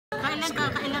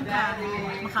kailan ka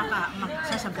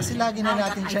magsasabi? Kasi lagi na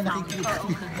natin siya nakikita.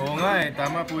 Oo nga eh,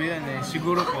 tama po yan eh.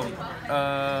 Siguro po,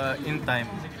 in time.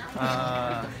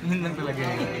 Yun lang talaga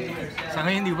eh. Sa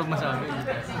ngayon hindi ko pa masabi.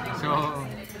 So,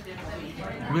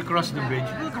 we'll cross the bridge.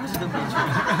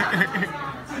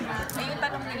 Yung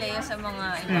tanong ni Lea sa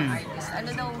mga ibang artists,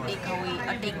 ano daw take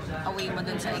away mo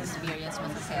dun sa experience mo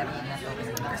sa serye na to?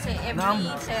 Kasi every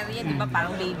serye, di ba,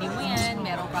 parang baby mo yan,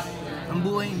 meron kang... Ang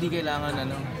buhay hindi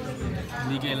kailangan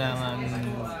hindi kailangan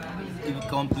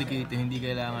i-complicate, hindi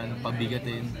kailangan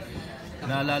pabigatin.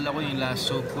 Naalala ko yung last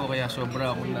soap ko, kaya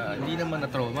sobra ako hindi naman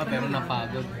na-trauma, pero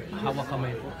napagod. Hawak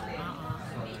kamay ko.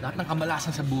 Lahat ng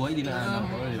kamalasan sa buhay, dinaanan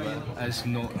ko, di ba? As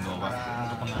Noah. Ano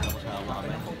pa pangalan ko sa hawak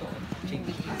kamay ko?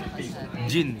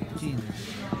 Jin.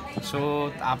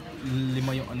 So, 5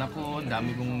 yung anak ko,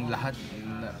 dami kong lahat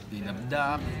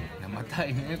dinabdak,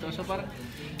 namatay. So parang,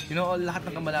 lahat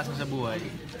ng kamalasan sa buhay,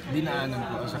 dinaanan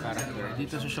ko sa character.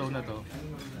 Dito sa show na to,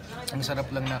 ang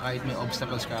sarap lang na kahit may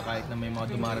obstacles ka, kahit na may mga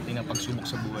dumarating na pagsubok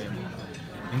sa buhay mo,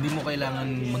 hindi mo kailangan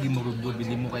maging marubog,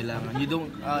 hindi mo kailangan. You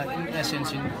don't, in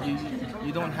essence,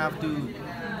 you don't have to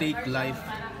take life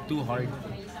too hard.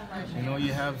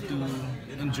 You have to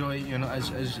enjoy,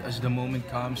 as the moment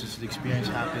comes, as the experience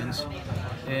happens,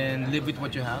 and live with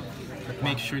what you have. But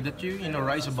make sure that you,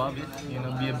 rise above it,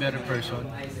 be a better person,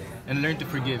 and learn to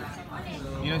forgive.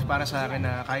 Para sa akin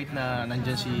na kahit na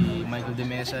nandyan si Michael De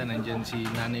Mesa, nandyan si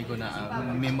nanay ko na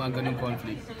may mga ganung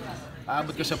conflict,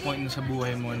 aabot ka sa point na sa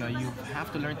buhay mo na you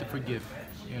have to learn to forgive,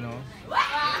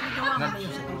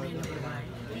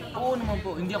 Oo naman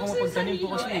po, hindi ako mapagtanim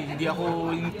po kasi hindi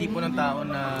ako yung tipo ng tao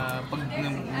na pag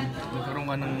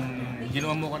nagkaroon ka ng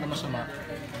ginawa mo ka na masama,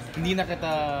 hindi na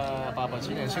kita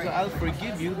papansinin. So I'll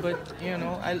forgive you, but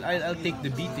I'll take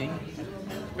the beating.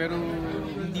 Pero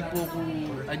hindi po ako,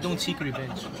 I don't seek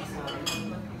revenge.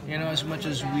 As much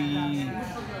as we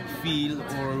feel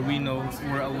or we know,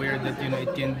 we're aware that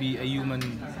it can be a human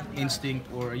instinct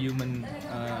or a human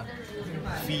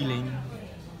feeling.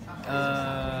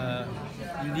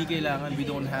 Hindi kailangan, we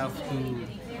don't have to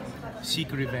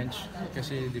seek revenge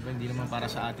kasi di ba hindi naman para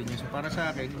sa atin yun. So para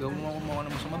sa akin, gawin mo ako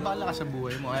naman sumabala ka sa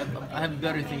buhay mo. I have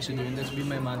better things to do, and that's been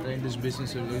my mantra in this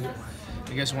business.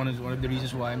 I guess one of the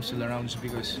reasons why I'm still around is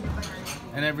because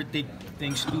I never take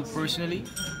things too personally.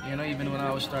 Even when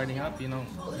I was starting up,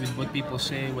 with what people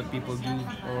say, what people do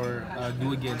or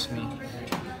do against me,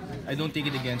 I don't take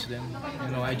it against them.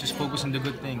 I just focus on the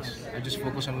good things. I just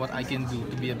focus on what I can do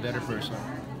to be a better person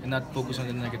and not focus on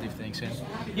the negative things. And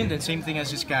the same thing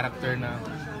as his character na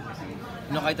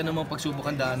kahit anong pagsubok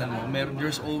ang daanan mo,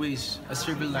 there's always a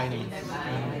silver lining.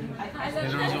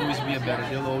 There'll always be a better.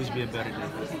 There'll always be a better day.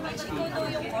 Ikaw daw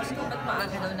yung cause ko, ba't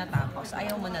maaga daw natapos?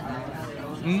 Ayaw mo na daw?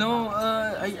 No,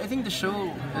 I think the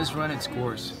show has run its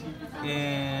course.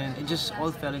 And it just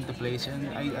all fell into place. And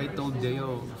I told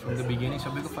Deo from the beginning,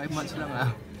 sabi ko 5 months lang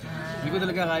Hindi ko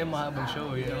talaga kaya mahabang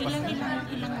show. Ilang episode?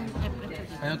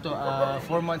 4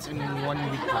 months and 1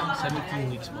 week po.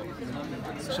 17 weeks po.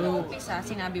 So, umpisa,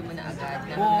 sinabi mo na agad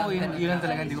na Oo, yun lang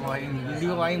talaga. Hindi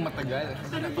ko kayang matagal.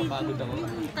 Napapagod ako.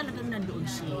 Talagang nandoon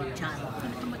si Charo.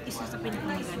 Isa sa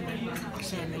pinakamagandang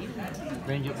eksena yun.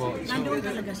 Thank you po. Nandoon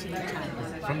talaga si Charo.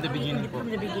 From the beginning po. From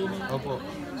the beginning. Opo.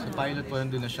 Sa pilot po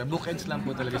nandun na siya. Bookends lang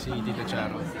po talaga si Tita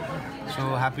Charo.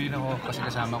 So happy rin ako kasi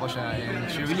kasama ko siya. And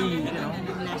she really,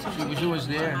 she was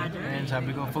there. And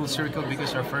sabi ko, full circle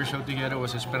because our first show together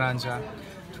was Esperanza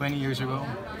 20 years ago.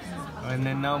 And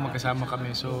then now magkasama kami.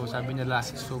 So sabi niya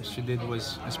last soap she did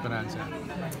was Esperanza.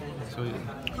 So yun.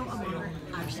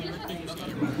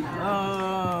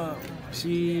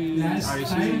 Si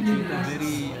RC,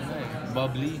 very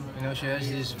bubbly. She has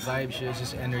this vibe, she has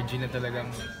this energy na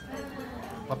talagang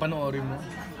papanoorin mo.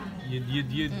 You'd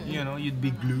be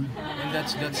glued. And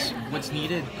that's what's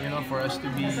needed, for us to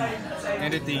be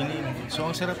entertaining. So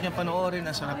ang sarap niya panoorin,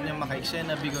 ang sarap niya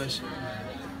maka-eksena because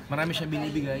marami siyang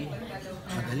binibigay.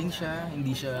 Magaling siya,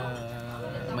 hindi siya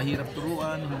mahirap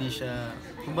turuan, hindi siya,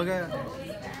 kumbaga,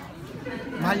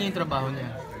 mahal niya yung trabaho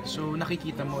niya. So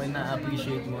nakikita mo and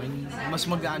na-appreciate mo and mas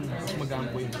magaan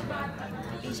po yung trabaho.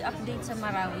 Each update sa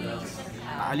Marawi.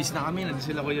 Alis na kami, nandun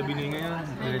sila Kuya Binoy ngayon.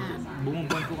 Buong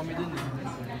buwan po kami dun.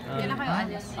 Kailan kayo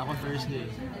alis? Ako Thursday.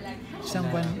 Isang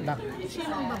buwan back.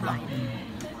 Sino ang babae?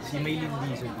 Si Maylin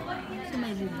Dizon. Si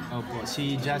Maylin. Opo,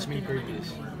 si Jasmine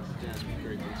Curtis.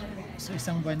 So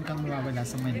isang buwan kang mawawala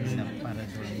sa Manila para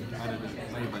doon.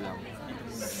 May iba lang.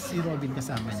 Si Robin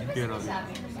kasama niya. Si Robin.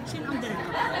 Sino ang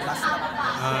director?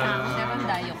 Sharon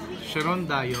Dayok. Sharon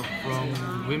Dayok from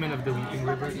Women of the Weeping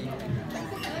River. He's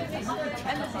from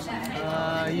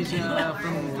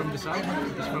the South.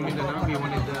 He's from Mindanao. We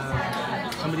wanted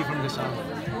somebody from the South.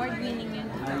 Award award-winning yun.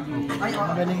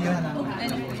 Magaling yun.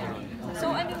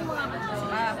 So, ano yung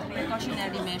mga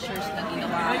precautionary measures na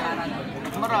ginawa para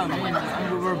Marami.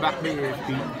 We were back by AFP.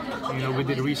 You know, we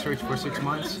did research for 6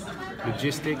 months,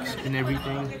 logistics and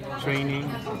everything, training.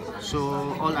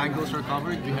 So all angles are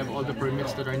covered. We have all the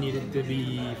permits that are needed to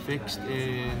be fixed,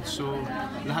 and so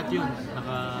lahat yun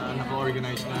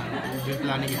naka-organize na. We've been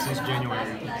planning it since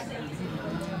January.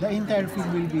 The entire film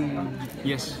will be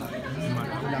Yes.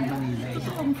 lang Manila.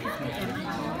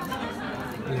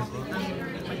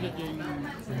 Magiging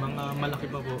Mga malaki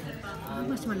pa po.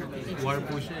 mas malaki. War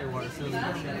po siya eh, war film.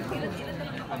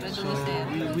 So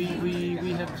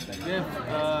we have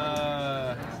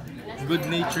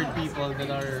good-natured people that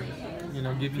are, you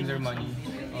know, giving their money.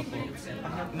 Opo.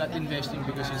 Not investing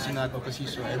because it's not kasi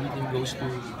so everything goes to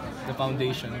the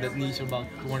foundation that needs about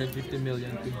 250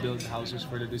 million to build houses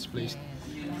for the displaced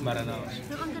Maranaos.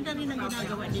 Pero ang ganda rin ang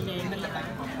ginagawa ni Lenny,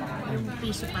 yung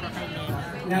piso para kay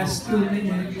Lenny. Last 2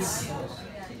 minutes.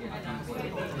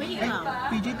 Pwede ikaw.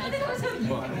 PJ,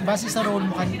 base sa role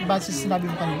mo, base sa sinabi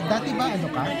mo kanina, dati ba ano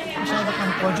ka? Masyado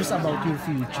kang conscious about your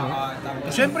future?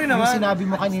 Siyempre Yung naman. sinabi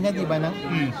mo kanina, di ba,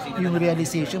 yung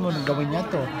realization mo nung gawin niya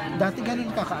to, dati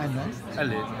ganun ka kaano?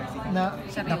 Alin? Na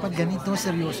dapat ganito,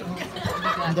 seryoso.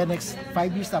 In the next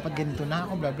 5 years, dapat ganito na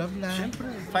ako, blah, blah, blah. Siyempre,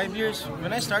 5 years.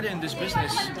 When I started in this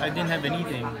business, I didn't have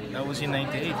anything. That was in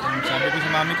 98. And sabi ko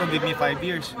sa mami ko, give me 5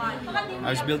 years.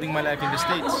 I was building my life in the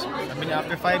States. Sabi niya,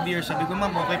 after 5 years, sabi ko,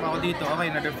 ma'am, okay pa ako dito.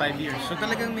 Okay, another 5 years. So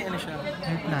talagang may ano siya.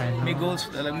 May plan. May goals,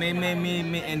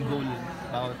 may end goal.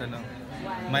 Bawat ano,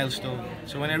 milestone.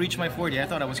 So when I reached my 40, I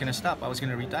thought I was gonna stop. I was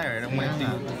gonna retire. I wanted to,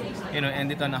 you know, end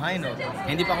it on a high note.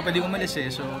 Hindi pa ako pwede umalis eh.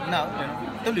 So now,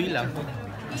 tuloy lang.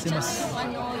 Kasi mas...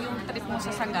 yung trip mo sa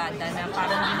Sagada na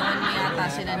parang ginawa niya yata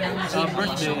sila ng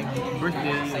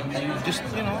Birthday, just,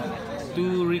 you know,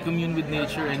 to recommune with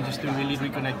nature and just to really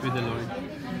reconnect with the Lord.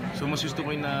 So mas gusto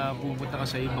ko yung na pupunta ka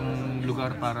sa ibang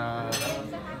lugar para,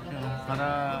 you know, para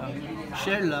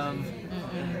share love.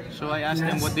 So I asked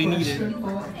them what they needed.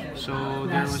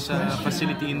 So there was a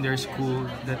facility in their school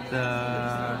that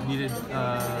needed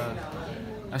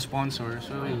a sponsor.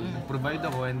 So provide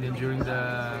ako, and then during the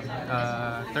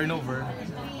turnover,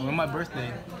 on my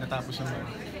birthday, natapos naman.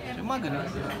 So mga ganun.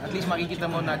 At least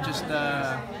makikita mo not just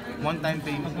one-time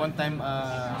payment, one-time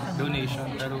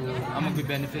donation, pero ang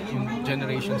magbe-benefit yung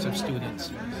generations of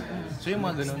students. So yung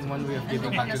mga ganun, one way of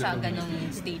giving back to the sa community.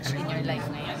 ganung stage in your life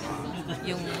ngayon,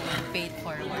 yung paid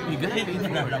forward. You gotta pay it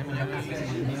forward.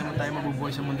 Hindi naman tayo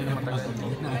mabubuhay sa mundo na matagal. So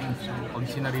pag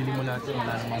sinarili mo lahat yun,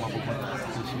 wala namang mapupunta.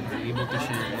 So you're able to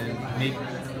share and make,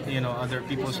 you know, other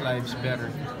people's lives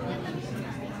better.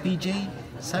 PJ,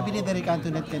 sabi ni Derek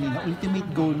Antoinette kanina, ultimate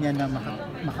goal niya na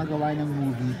makagawa ng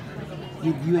movie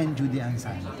with you and Judy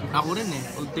Ansanto. Ako rin eh.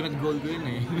 Ultimate goal ko yun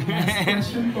eh.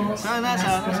 sana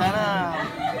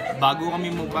bago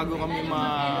kami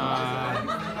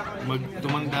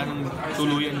magtumanda ng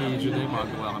tuluyan ni Judy,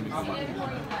 magawa kami kumain.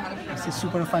 Kasi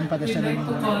super fan pala siya ng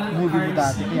movie mo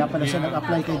dati, kaya pala siya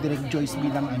nag-apply kay Direk Joyce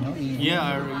bilang ano.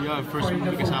 Yeah, first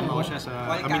movie kasama ko siya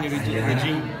sa kami ni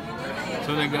Regine.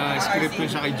 So nag-script ko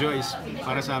siya kay Joyce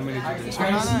para sa amin ni Judy. So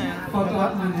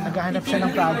Naghahanap siya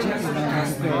ng project.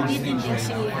 Ulitin din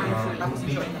si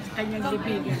kanyang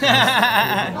libigin.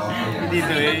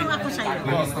 dito eh. Tanong ako sa'yo.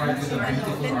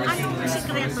 Anong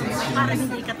sikreto mo para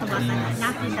hindi ka tumatanda?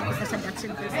 Nakita ko ka sa Dutch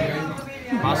and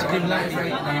Positive lang.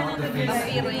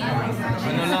 Bampiro yan.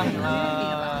 Ano lang,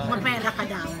 Mapera ka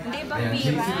daw. Hindi,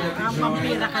 Bampira.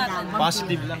 Mampira ka daw.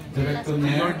 positive lang.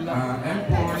 Lord lang.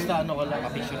 Basta ano ka lang,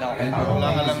 wala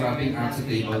ka lang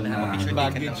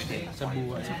baggage sa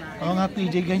buhay. Oo nga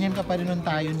PJ, ganyan ka pa rin nung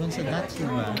tayo nun sa Dutch, di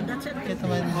ba? That's it. Kaya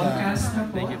tumanda.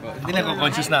 Thank you po. Hindi na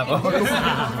conscious na ako.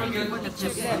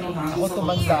 Ako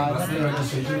tumanda na pero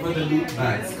For the loot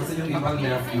bags. Kasi yung iba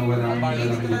left na walang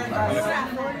loot bags.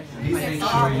 Please make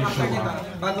sure you show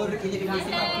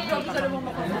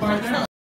up.